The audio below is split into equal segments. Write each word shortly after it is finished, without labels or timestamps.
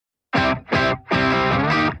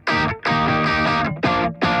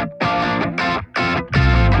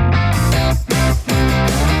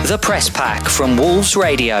The Press Pack from Wolves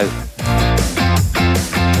Radio.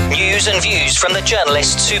 News and views from the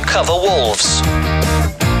journalists who cover Wolves.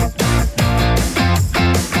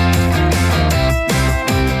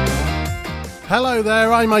 Hello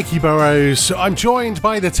there, I'm Mikey Burrows. I'm joined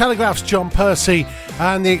by the Telegraph's John Percy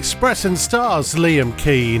and the Express and Star's Liam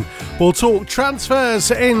Keane. We'll talk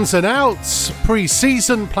transfers, ins and outs,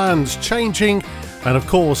 pre-season plans changing, and of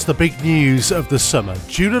course the big news of the summer,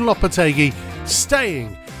 Julen Lopetegui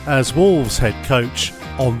staying as Wolves head coach.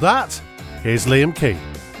 On that, here's Liam Keane.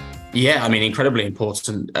 Yeah, I mean, incredibly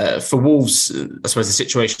important for Wolves. I suppose the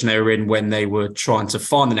situation they were in when they were trying to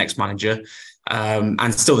find the next manager,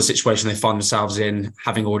 and still the situation they find themselves in,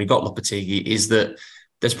 having already got Lopetegui, is that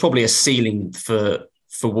there's probably a ceiling for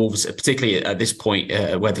Wolves, particularly at this point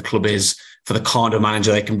where the club is, for the kind of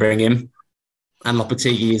manager they can bring in. And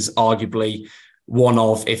Lopetegui is arguably one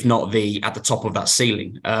of, if not at the top of that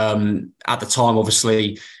ceiling. At the time,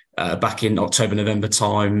 obviously, back in October, November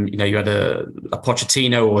time, you had a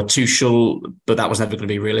Pochettino or a Tuchel, but that was never going to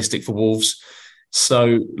be realistic for Wolves.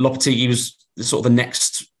 So Lopetegui was sort of the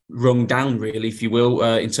next rung down, really, if you will,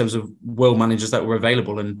 in terms of world managers that were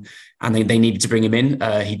available, and they needed to bring him in.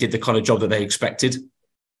 He did the kind of job that they expected,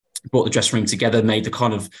 brought the dressing room together, made the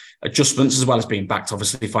kind of adjustments, as well as being backed,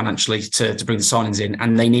 obviously, financially to bring the signings in,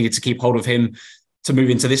 and they needed to keep hold of him to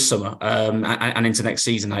move into this summer and into next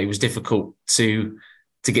season. Now, it was difficult to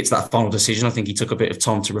get to that final decision. I think he took a bit of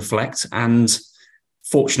time to reflect, and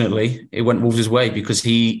fortunately, it went Wolves' way, because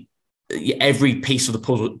every piece of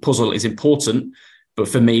the puzzle is important. But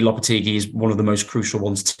for me, Lopetegui is one of the most crucial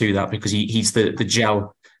ones to that, because he's the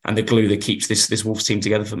gel and the glue that keeps this Wolves team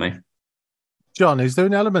together for me. John, is there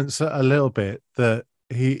an element a little bit that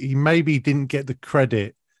he maybe didn't get the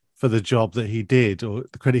credit for the job that he did, or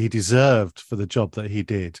the credit he deserved for the job that he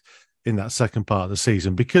did in that second part of the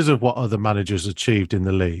season, because of what other managers achieved in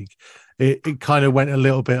the league? It kind of went a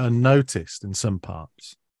little bit unnoticed in some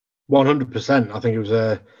parts. 100%. I think it was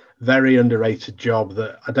a very underrated job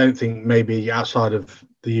that I don't think maybe outside of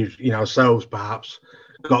ourselves perhaps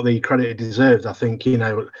got the credit it deserved. I think,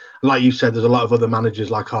 like you said, there's a lot of other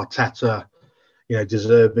managers like Arteta, De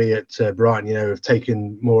Zerbi at Brighton, have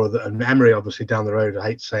taken more of and Emery obviously down the road. I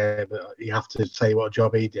hate to say it, but you have to say what a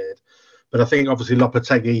job he did. But I think obviously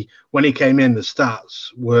Lopetegui, when he came in, the stats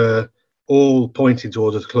were all pointing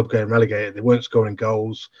towards the club getting relegated. They weren't scoring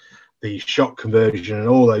goals, the shot conversion and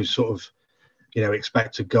all those sort of,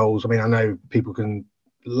 expected goals. I mean, I know people can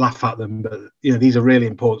laugh at them, but, these are really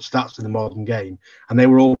important stats in the modern game. And they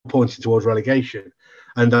were all pointing towards relegation.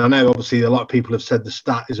 And I know, obviously, a lot of people have said the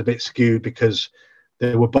stat is a bit skewed because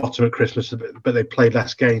they were bottom at Christmas, but they played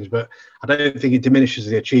less games. But I don't think it diminishes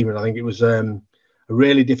the achievement. I think it was a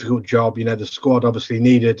really difficult job. The squad obviously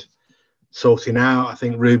needed sorting out. I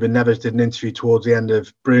think Ruben Neves did an interview towards the end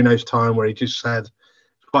of Bruno's time where he just said,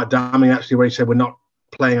 quite damning actually, where he said, we're not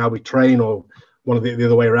playing how we train, or one of the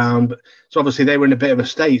other way around. But so obviously they were in a bit of a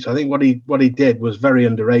state. So I think what he did was very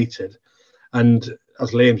underrated. And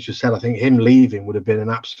as Liam's just said, I think him leaving would have been an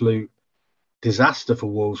absolute disaster for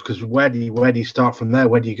Wolves, because where do you start from there?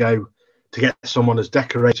 Where do you go to get someone as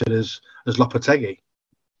decorated as Lopetegui?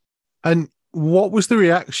 And what was the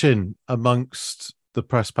reaction amongst the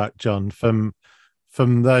press pack, John, from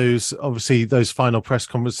those final press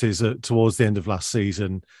conferences towards the end of last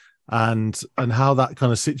season, and how that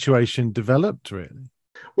kind of situation developed, really?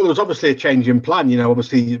 Well, there was obviously a change in plan.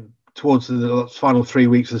 Obviously towards the final 3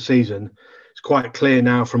 weeks of the season, it's quite clear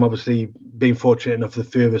now, from obviously being fortunate enough for the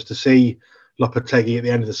few of us to see Lopetegui at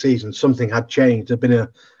the end of the season, something had changed. There'd been a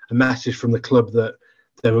message from the club that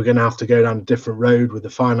they were going to have to go down a different road with the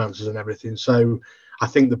finances and everything. So I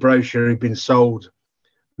think the brochure had been sold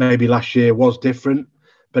maybe last year was different.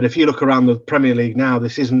 But if you look around the Premier League now,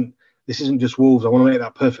 this isn't just Wolves. I want to make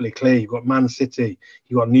that perfectly clear. You've got Man City,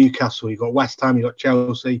 you've got Newcastle, you've got West Ham, you've got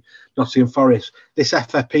Chelsea, Nottingham Forest. This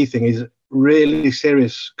FFP thing is really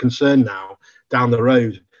serious concern now down the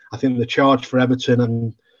road. I think the charge for Everton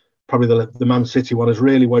and probably the Man City one has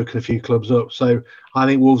really woken a few clubs up. So I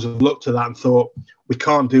think Wolves have looked at that and thought, we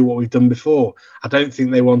can't do what we've done before. I don't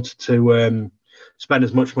think they wanted to spend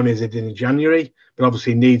as much money as they did in January, but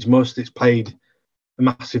obviously needs must. It's played a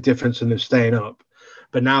massive difference in them staying up.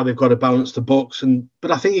 But now they've got to balance the books.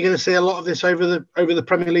 But I think you're going to see a lot of this over the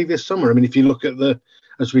Premier League this summer. I mean, if you look at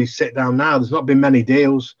as we sit down now, there's not been many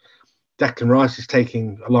deals. Declan Rice is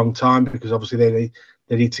taking a long time because obviously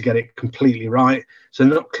they need to get it completely right.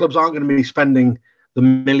 So clubs aren't going to be spending the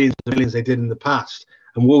millions they did in the past.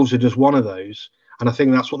 And Wolves are just one of those. And I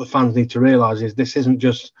think that's what the fans need to realise, is this isn't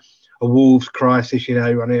just a Wolves crisis.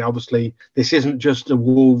 I mean, obviously, this isn't just a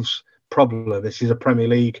Wolves problem. This is a Premier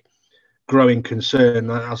League growing concern.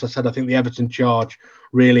 As I said, I think the Everton charge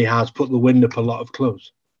really has put the wind up a lot of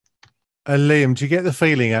clubs. Liam, do you get the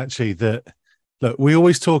feeling actually that, look, we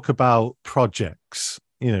always talk about projects.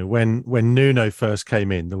 You know, when Nuno first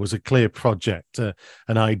came in, there was a clear project,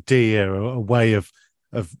 an idea, a way of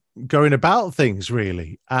going about things,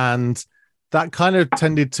 really. And that kind of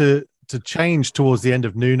tended to change towards the end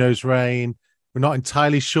of Nuno's reign. We're not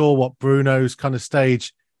entirely sure what Bruno's kind of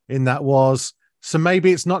stage in that was. So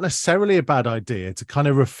maybe it's not necessarily a bad idea to kind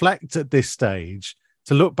of reflect at this stage,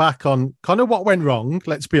 to look back on kind of what went wrong,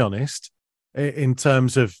 let's be honest, in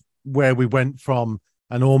terms of where we went from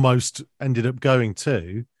and almost ended up going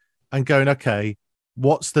to, and going, okay,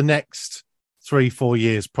 what's the next 3-4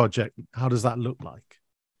 years project? How does that look like?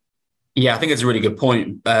 Yeah, I think it's a really good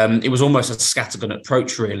point. It was almost a scattergun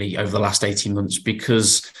approach, really, over the last 18 months,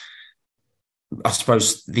 because I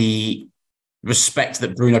suppose the respect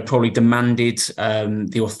that Bruno probably demanded,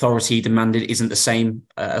 the authority he demanded, isn't the same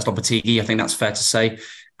as Lopetegui. I think that's fair to say.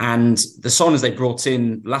 And the signings they brought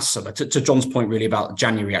in last summer, to John's point really about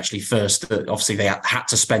January actually first, that obviously they had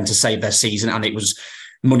to spend to save their season, and it was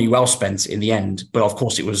money well spent in the end. But of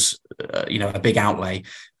course it was, a big outlay,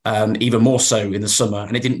 even more so in the summer,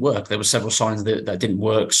 and it didn't work. There were several signs that didn't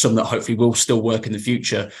work, some that hopefully will still work in the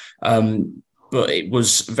future. But it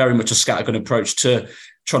was very much a scattergun approach to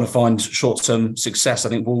trying to find short-term success. I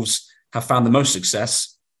think Wolves have found the most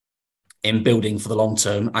success in building for the long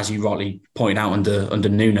term, as you rightly pointed out under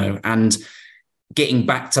Nuno, and getting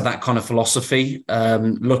back to that kind of philosophy,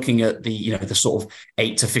 looking at the sort of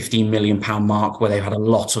 £8 to £15 million mark, where they've had a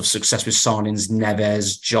lot of success with signings,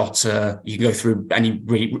 Neves, Jota. You can go through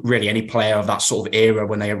any player of that sort of era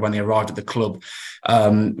when they arrived at the club,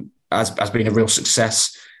 as being a real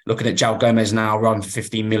success. Looking at João Gomez now, running for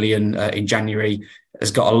 15 million in January,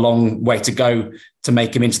 has got a long way to go to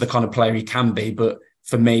make him into the kind of player he can be. But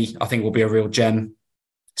for me, I think will be a real gem.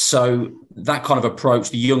 So that kind of approach,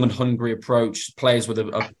 the young and hungry approach, players with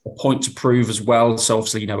a point to prove as well. So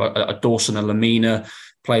obviously, a Dawson, a Lamina,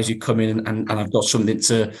 players who come in and have got something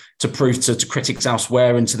to prove to critics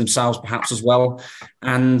elsewhere and to themselves perhaps as well.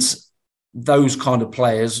 And those kind of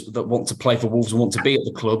players that want to play for Wolves and want to be at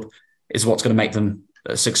the club is what's going to make them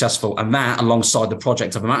successful. And that, alongside the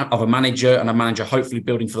project of a manager, and a manager hopefully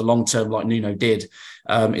building for the long term like Nuno did,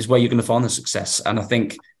 is where you're going to find the success. And I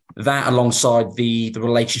think that, alongside the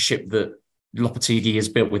relationship that Lopetegui has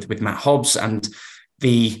built with Matt Hobbs, and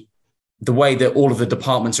the way that all of the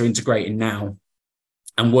departments are integrating now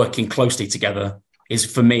and working closely together, is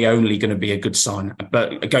for me only going to be a good sign.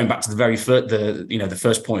 But going back to the very first, the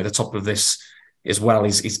first point at the top of this as well,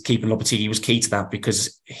 is keeping Lopetegui was key to that,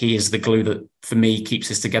 because he is the glue that for me keeps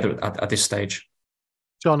this together at this stage.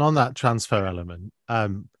 John, on that transfer element,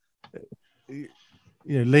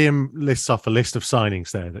 Liam lists off a list of signings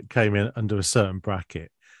there that came in under a certain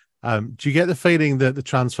bracket. Do you get the feeling that the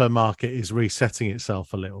transfer market is resetting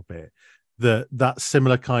itself a little bit, that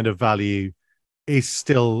similar kind of value is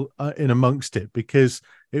still in amongst it? Because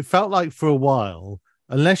it felt like for a while,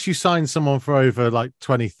 unless you signed someone for over like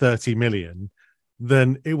 20, 30 million,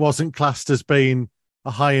 then it wasn't classed as being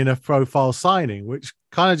a high enough profile signing, which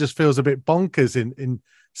kind of just feels a bit bonkers in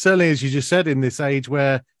certainly, as you just said, in this age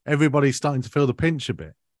where everybody's starting to feel the pinch a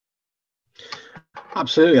bit.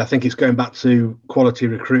 Absolutely. I think it's going back to quality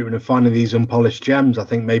recruitment and finding these unpolished gems. I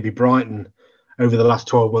think maybe Brighton over the last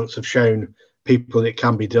 12 months have shown people it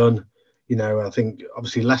can be done. I think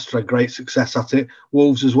obviously Leicester had great success at it.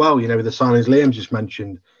 Wolves as well, with the signings Liam just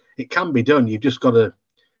mentioned. It can be done. You've just got to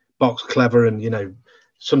box clever, and,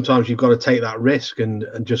 sometimes you've got to take that risk and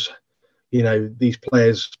just, these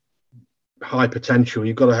players, high potential,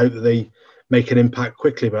 you've got to hope that they make an impact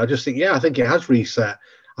quickly. But I just think, I think it has reset.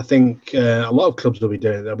 I think a lot of clubs will be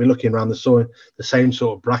doing it. They'll be looking around the same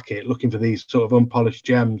sort of bracket, looking for these sort of unpolished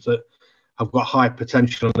gems that have got high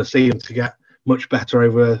potential and see them to get much better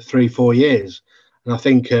over 3-4 years. And I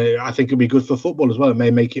think it'll be good for football as well. It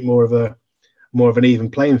may make it more of an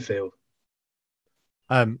even playing field.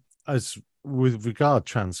 As with regard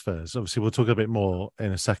transfers, obviously we'll talk a bit more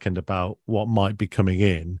in a second about what might be coming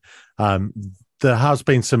in. There has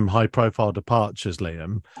been some high profile departures,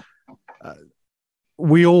 Liam.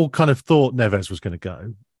 We all kind of thought Neves was going to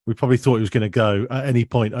go. We probably thought he was going to go at any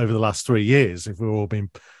point over the last 3 years, if we're all being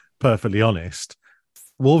perfectly honest.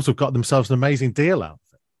 Wolves have got themselves an amazing deal out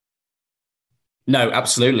of it. No,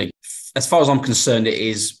 absolutely. As far as I'm concerned, it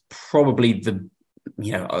is probably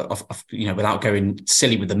without going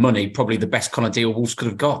silly with the money, probably the best kind of deal Wolves could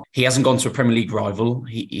have got. He hasn't gone to a Premier League rival.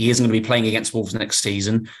 He isn't going to be playing against Wolves next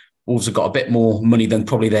season. Wolves have got a bit more money than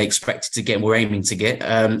probably they expected to get and were aiming to get.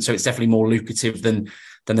 So it's definitely more lucrative than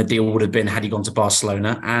the deal would have been had he gone to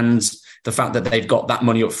Barcelona. And the fact that they've got that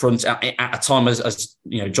money up front at a time, as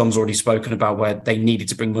you know, John's already spoken about, where they needed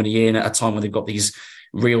to bring money in at a time when they've got these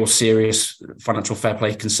real serious financial fair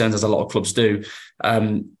play concerns, as a lot of clubs do.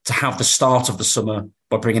 To have the start of the summer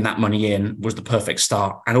by bringing that money in was the perfect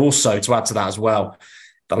start. And also, to add to that as well,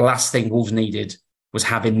 the last thing Wolves needed was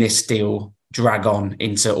having this deal drag on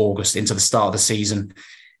into August, into the start of the season.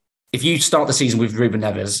 If you start the season with Ruben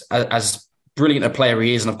Neves, as brilliant a player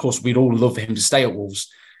he is, and of course we'd all love for him to stay at Wolves,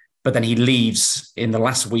 but then he leaves in the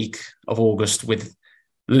last week of August with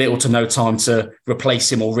little to no time to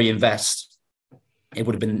replace him or reinvest, it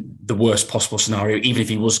would have been the worst possible scenario, even if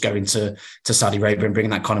he was going to Saudi Arabia and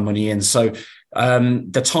bringing that kind of money in. So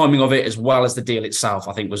the timing of it, as well as the deal itself,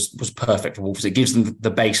 I think was perfect for Wolves. It gives them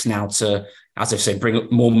the base now to, as I've said, bring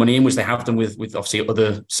up more money in, which they have done with obviously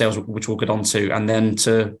other sales, which we'll get on to, and then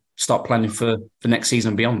to start planning for the next season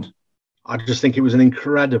and beyond. I just think it was an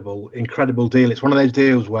incredible deal. It's one of those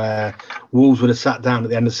deals where Wolves would have sat down at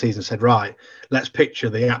the end of the season and said, right, let's picture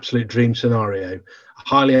the absolute dream scenario. A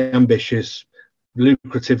highly ambitious,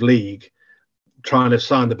 lucrative league, trying to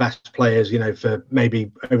sign the best players, you know, for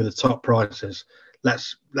maybe over the top prices.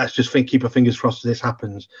 Let's just keep our fingers crossed this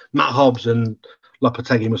happens. Matt Hobbs and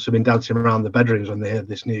Lopetegui must have been dancing around the bedrooms when they heard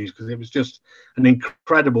this news, because it was just an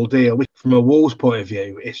incredible deal. From a Wolves point of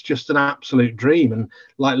view, it's just an absolute dream. And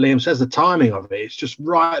like Liam says, the timing of it, it's just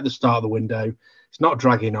right at the start of the window. It's not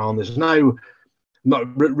dragging on. There's Ruben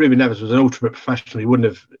Neves was an ultimate professional. He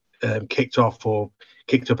wouldn't have kicked off or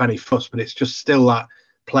kicked up any fuss, but it's just still that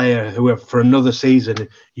player who, for another season,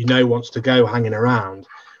 you know, wants to go hanging around.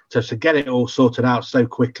 So to get it all sorted out so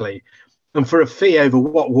quickly, and for a fee over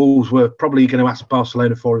what Wolves were probably going to ask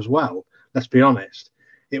Barcelona for as well, let's be honest,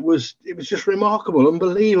 it was just remarkable,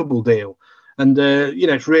 unbelievable deal. And, you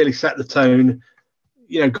know, it's really set the tone,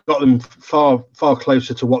 you know, got them far, far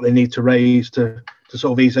closer to what they need to raise to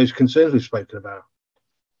sort of ease those concerns we've spoken about.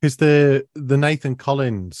 Because the Nathan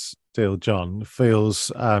Collins deal, John, feels,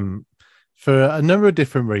 for a number of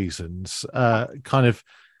different reasons, kind of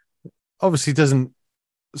obviously doesn't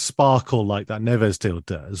sparkle like that Neves deal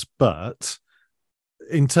does, but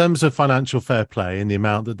in terms of financial fair play and the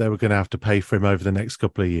amount that they were going to have to pay for him over the next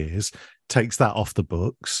couple of years, takes that off the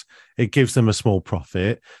books. It gives them a small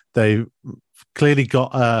profit. They clearly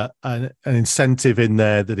got an incentive in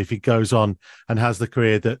there that if he goes on and has the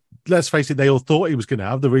career that, let's face it, they all thought he was going to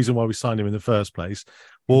have, the reason why we signed him in the first place,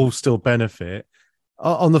 will still benefit.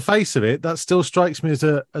 On the face of it, that still strikes me as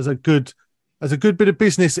a good bit of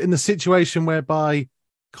business in the situation whereby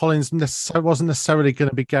Collins wasn't necessarily going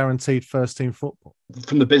to be guaranteed first team football.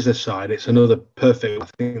 From the business side, it's another perfect. I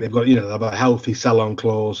think they've got, you know, they've got a healthy sell-on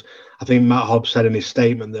clause. I think Matt Hobbs said in his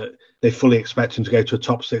statement that they fully expect him to go to a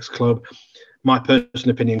top six club. My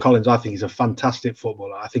personal opinion, Collins, I think he's a fantastic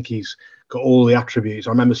footballer. I think he's got all the attributes.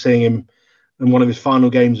 I remember seeing him in one of his final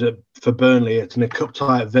games for Burnley in a cup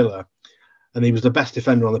tie at Villa, and he was the best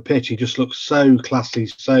defender on the pitch. He just looks so classy,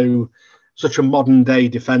 such a modern day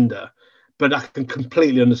defender. But I can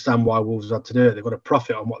completely understand why Wolves had to do it. They've got to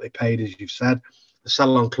profit on what they paid, as you've said. The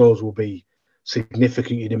sell-on clause will be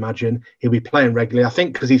significant, you'd imagine. He'll be playing regularly. I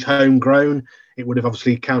think because he's homegrown, it would have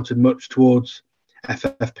obviously counted much towards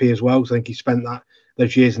FFP as well, because I think he spent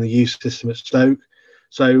those years in the youth system at Stoke.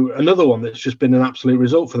 So another one that's just been an absolute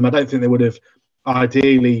result for them. I don't think they would have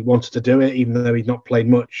ideally wanted to do it, even though he'd not played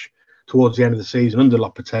much towards the end of the season under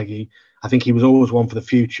Lopetegui. I think he was always one for the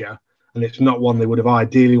future, and it's not one they would have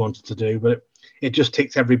ideally wanted to do, but it just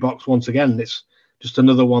ticks every box once again. It's just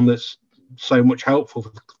another one that's so much helpful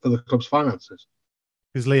for the club's finances.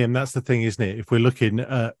 Because Liam, that's the thing, isn't it? If we're looking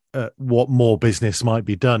at what more business might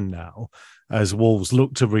be done now, as Wolves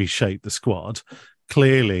look to reshape the squad,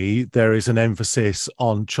 clearly there is an emphasis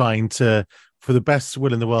on trying to, for the best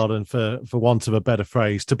will in the world and for want of a better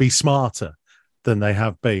phrase, to be smarter than they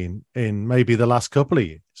have been in maybe the last couple of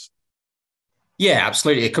years. Yeah,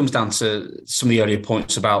 absolutely. It comes down to some of the earlier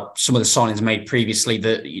points about some of the signings made previously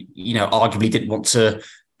that, you know, arguably didn't want to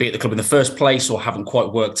be at the club in the first place or haven't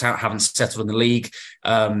quite worked out, haven't settled in the league.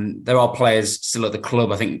 There are players still at the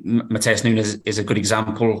club. I think Matheus Nunes is a good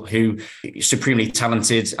example, who is supremely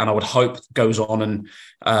talented and I would hope goes on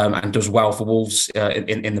and does well for Wolves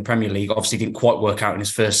in the Premier League. Obviously didn't quite work out in his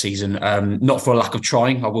first season, not for a lack of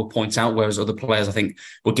trying, I will point out, whereas other players I think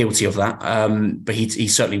were guilty of that. But he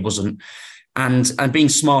certainly wasn't. And being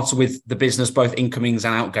smarter with the business, both incomings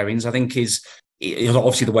and outgoings, I think is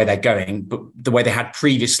obviously the way they're going, but the way they had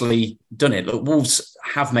previously done it. Look, Wolves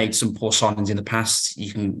have made some poor signings in the past.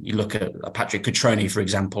 You look at Patrick Cutrone, for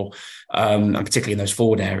example, and particularly in those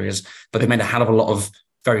forward areas, but they made a hell of a lot of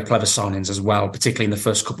very clever signings as well, particularly in the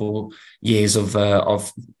first couple years of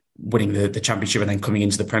winning the Championship and then coming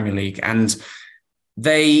into the Premier League. And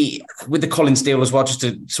they, with the Collins deal as well, just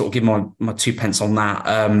to sort of give my 2 pence on that,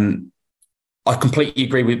 I completely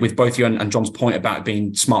agree with both you and John's point about it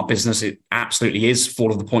being smart business. It absolutely is, for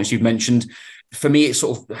all of the points you've mentioned. For me, it's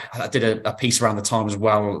sort of, I did a piece around the time as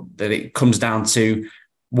well, that it comes down to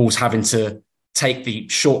Wolves having to take the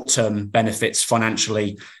short-term benefits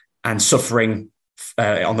financially and suffering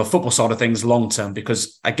on the football side of things long-term.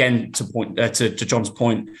 Because again, to John's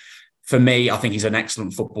point, for me, I think he's an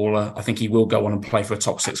excellent footballer. I think he will go on and play for a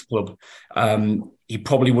top 6 club. He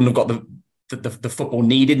probably wouldn't have got the football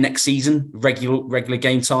needed next season, regular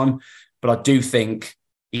game time. But I do think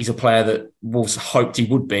he's a player that Wolves hoped he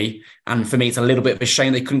would be. And for me, it's a little bit of a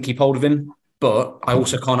shame they couldn't keep hold of him. But I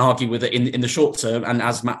also can't argue with it in the short term. And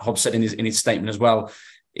as Matt Hobbs said in his statement as well,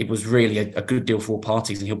 it was really a good deal for all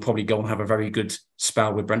parties, and he'll probably go and have a very good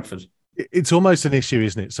spell with Brentford. It's almost an issue,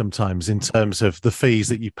 isn't it, sometimes, in terms of the fees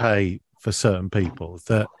that you pay for certain people,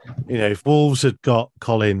 that, if Wolves had got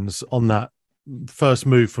Collins on that first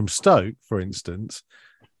move from Stoke, for instance,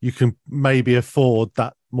 you can maybe afford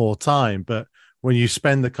that more time. But when you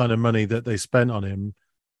spend the kind of money that they spent on him,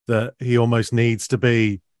 that he almost needs to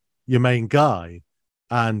be your main guy.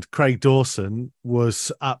 And Craig Dawson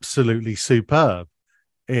was absolutely superb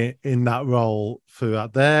in that role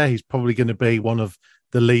throughout there. He's probably going to be one of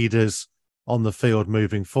the leaders on the field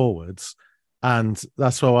moving forwards. And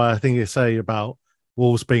that's why I think you say about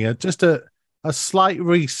Wolves being just a slight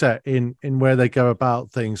reset in where they go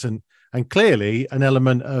about things, and clearly an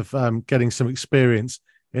element of getting some experience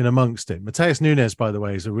in amongst it. Mateus Nunes, by the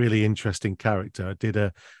way, is a really interesting character. I did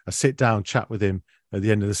a sit-down chat with him at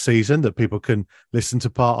the end of the season that people can listen to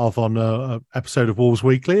part of on an episode of Wolves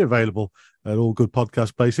Weekly, available at all good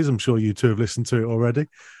podcast places. I'm sure you two have listened to it already.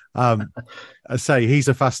 I say he's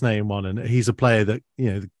a fascinating one, and he's a player that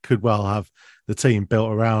could well have the team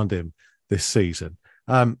built around him this season.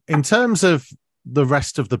 In terms of the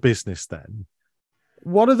rest of the business, then,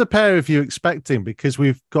 what are the pair of you expecting? Because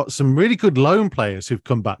we've got some really good loan players who've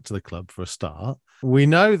come back to the club for a start. We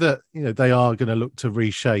know that they are going to look to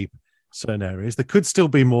reshape certain areas. There could still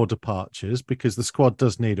be more departures because the squad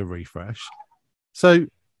does need a refresh. So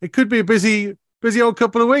it could be a busy old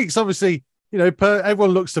couple of weeks. Obviously, everyone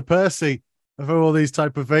looks to Percy for all these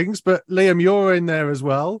type of things. But Liam, you're in there as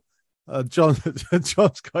well. John's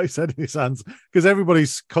got his head in his hands because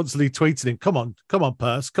everybody's constantly tweeting him, come on,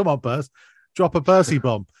 Perce, drop a Percy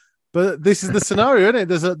bomb. But this is the scenario,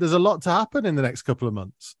 isn't it? There's a lot to happen in the next couple of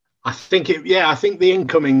months. I think the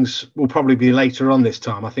incomings will probably be later on this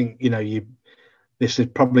time. I think, this is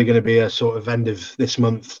probably going to be a sort of end of this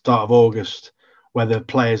month, start of August, where the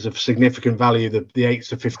players of significant value, the 8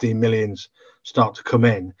 to 15 millions, start to come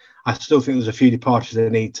in. I still think there's a few departures they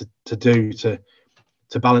need to do to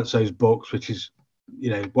balance those books, which is,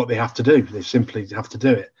 what they have to do. They simply have to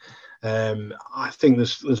do it. I think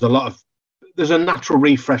there's a natural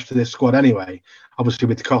refresh to this squad anyway. Obviously,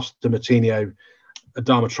 with Costa, Moutinho,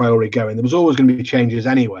 Adama Traore going, there was always going to be changes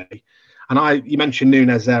anyway. And you mentioned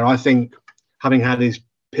Nunes there. I think, having had his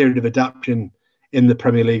period of adaptation in the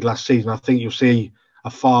Premier League last season, I think you'll see a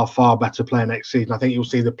far, far better player next season. I think you'll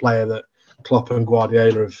see the player that Klopp and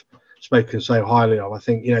Guardiola have spoken so highly of. I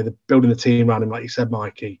think, building the team around him, like you said,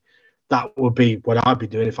 Mikey, that would be what I'd be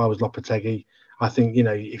doing if I was Lopetegui. I think,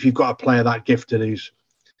 if you've got a player that gifted who's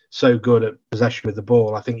so good at possession with the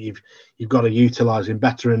ball, I think you've got to utilise him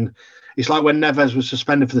better. And it's like when Neves was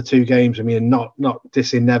suspended for the 2 games. I mean, not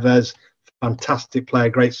dissing Neves, fantastic player,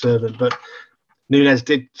 great servant, but Nunes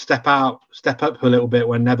did step up a little bit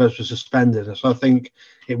when Neves was suspended. And so I think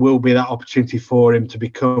it will be that opportunity for him to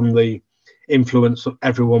become the influence that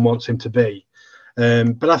everyone wants him to be.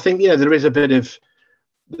 But I think, there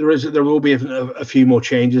will be a few more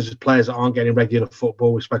changes. Players that aren't getting regular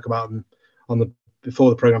football. We spoke about them before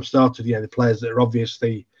the programme started. The players that are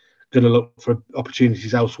obviously going to look for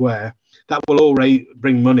opportunities elsewhere. That will already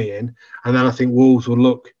bring money in, and then I think Wolves will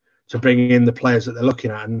look to bring in the players that they're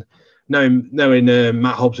looking at. And knowing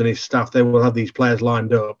Matt Hobbs and his staff, they will have these players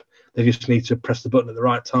lined up. They just need to press the button at the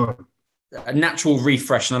right time. A natural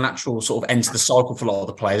refresh and a natural sort of end to the cycle for a lot of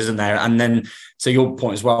the players, isn't there? And then, to your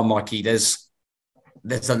point as well, Mikey, there's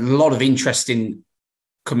a lot of interesting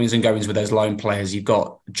comings and goings with those loan players. You've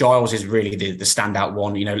got Giles is really the standout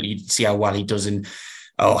one. You see how well he does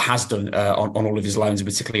has done on all of his loans, and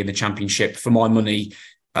particularly in the Championship. For my money,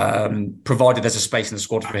 provided there's a space in the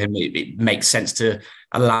squad for him, it makes sense to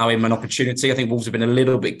allow him an opportunity. I think Wolves have been a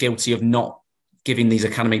little bit guilty of not giving these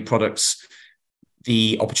academy products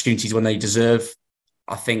the opportunities when they deserve.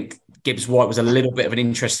 I think Gibbs White was a little bit of an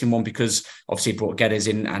interesting one because obviously he brought Geddes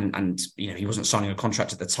in and he wasn't signing a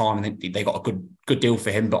contract at the time, and they got a good deal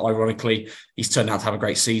for him. But ironically, he's turned out to have a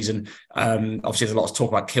great season. Obviously, there's a lot of talk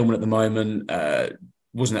about Kilman at the moment.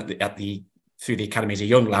 Wasn't through the academy as a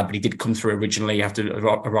young lad, but he did come through originally after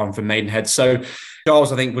arriving from Maidenhead. So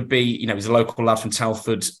Giles, I think, would be, he's a local lad from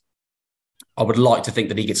Telford. I would like to think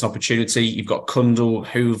that he gets an opportunity. You've got Kundal,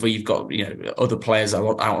 Hoover, you've got other players that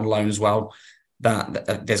are out on loan as well.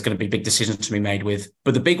 That there's going to be big decisions to be made with.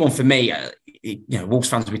 But the big one for me, Wolves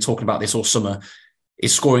fans will be talking about this all summer,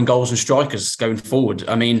 is scoring goals and strikers going forward.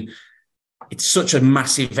 I mean, it's such a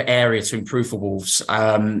massive area to improve for Wolves.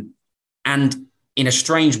 And in a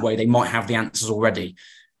strange way, they might have the answers already.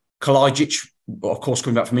 Kalajic, of course,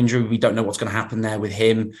 coming back from injury, we don't know what's going to happen there with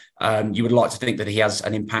him. You would like to think that he has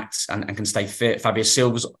an impact and can stay fit. Fabio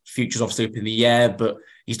Silva's future's obviously up in the air, but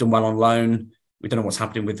he's done well on loan. We don't know what's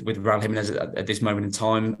happening with Raul Jimenez at this moment in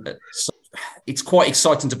time. So it's quite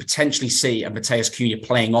exciting to potentially see a Mateus Cunha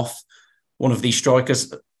playing off one of these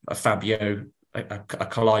strikers, a Fabio, a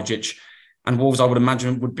Kalajic. And Wolves, I would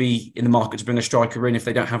imagine, would be in the market to bring a striker in if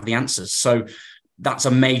they don't have the answers. So that's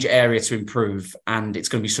a major area to improve. And it's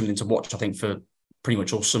going to be something to watch, I think, for pretty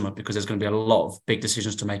much all summer, because there's going to be a lot of big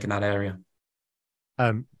decisions to make in that area.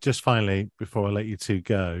 Just finally, before I let you two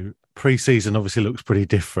go, pre-season obviously looks pretty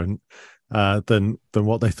different than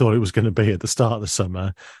what they thought it was going to be at the start of the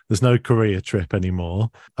summer. There's no Korea trip anymore.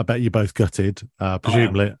 I bet you both gutted.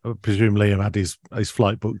 Presumably Liam had his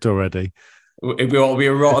flight booked already. We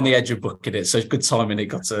were right on the edge of booking it, so good timing. It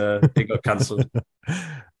got cancelled.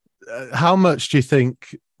 How much do you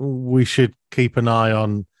think we should keep an eye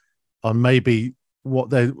on maybe what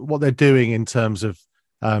they're doing in terms of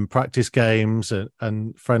practice games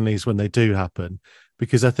and friendlies when they do happen?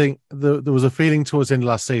 Because I think there was a feeling towards the end of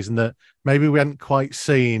last season that maybe we hadn't quite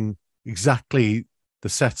seen exactly the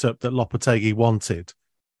setup that Lopetegui wanted.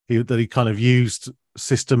 That he kind of used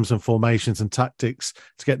systems and formations and tactics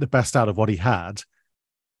to get the best out of what he had.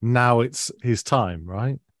 Now it's his time,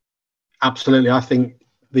 right? Absolutely. I think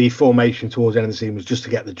the formation towards the end of the season was just to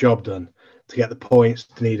get the job done, to get the points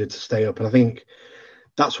needed to stay up. And I think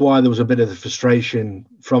that's why there was a bit of the frustration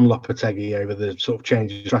from Lopetegui over the sort of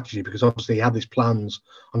change of strategy, because obviously he had these plans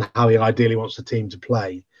on how he ideally wants the team to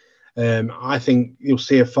play. I think you'll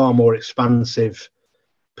see a far more expansive,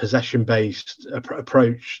 possession-based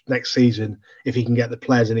approach next season if he can get the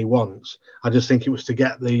players in he wants. I just think it was to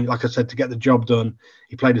get the job done.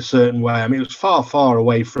 He played a certain way. I mean, it was far, far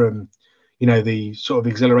away from, the sort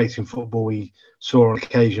of exhilarating football we saw on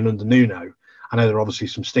occasion under Nuno. I know there are obviously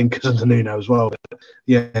some stinkers under Nuno as well, but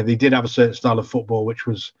yeah, they did have a certain style of football which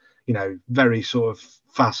was, very sort of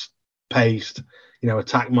fast-paced,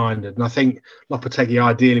 attack-minded. And I think Lopetegui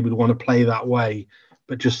ideally would want to play that way,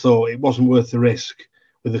 but just thought it wasn't worth the risk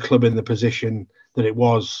with the club in the position that it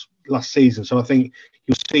was last season. So I think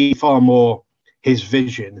you'll see far more his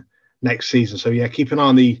vision next season. So yeah, keep an eye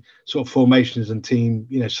on the sort of formations and team,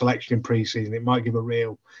 selection in pre-season. It might give a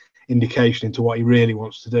real indication into what he really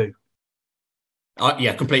wants to do.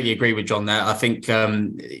 Yeah, completely agree with John there. I think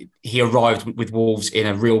he arrived with Wolves in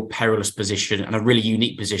a real perilous position and a really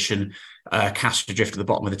unique position, cast adrift at the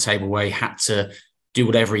bottom of the table, where he had to do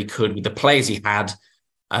whatever he could with the players he had,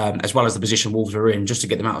 as well as the position Wolves were in, just to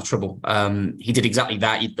get them out of trouble. He did exactly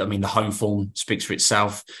that. I mean, the home form speaks for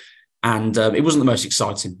itself. And it wasn't the most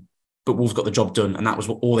exciting, but Wolves got the job done, and that was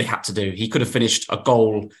all they had to do. He could have finished a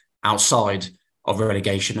goal outside of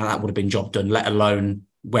relegation, and that would have been job done, let alone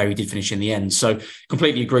where he did finish in the end. So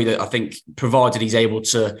completely agree that I think provided he's able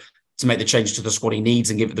to make the change to the squad he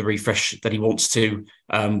needs and give it the refresh that he wants to,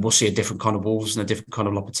 we'll see a different kind of Wolves and a different kind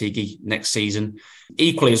of Lopetegui next season.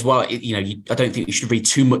 Equally as well, I don't think you should read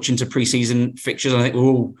too much into pre-season fixtures. I think we're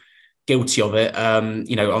all guilty of it.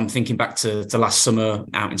 I'm thinking back to last summer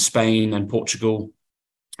out in Spain and Portugal,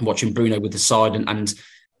 watching Bruno with the side and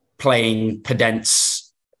playing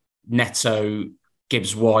Podence, Neto,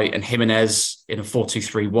 Gibbs White and Jimenez in a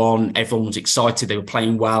 4-2-3-1. Everyone was excited. They were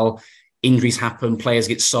playing well. Injuries happen. Players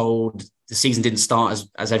get sold. The season didn't start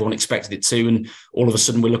as everyone expected it to. And all of a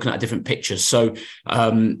sudden we're looking at a different picture. So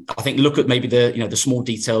I think look at maybe the small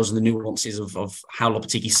details and the nuances of how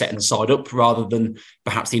Lopetegui's setting the side up rather than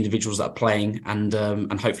perhaps the individuals that are playing. And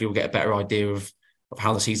hopefully we'll get a better idea of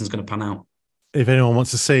how the season's going to pan out. If anyone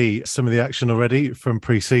wants to see some of the action already from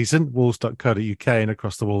pre-season, wolves.co.uk and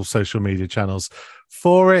across the Wolves social media channels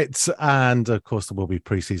for it. And of course, there will be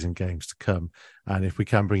pre-season games to come. And if we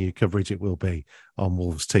can bring you coverage, it will be on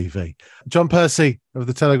Wolves TV. John Percy of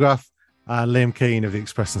the Telegraph and Liam Keane of the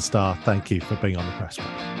Express and Star, thank you for being on the Press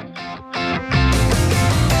Pack.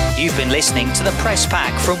 You've been listening to the Press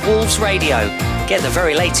Pack from Wolves Radio. Get the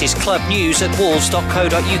very latest club news at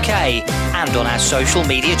wolves.co.uk and on our social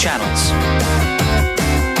media channels.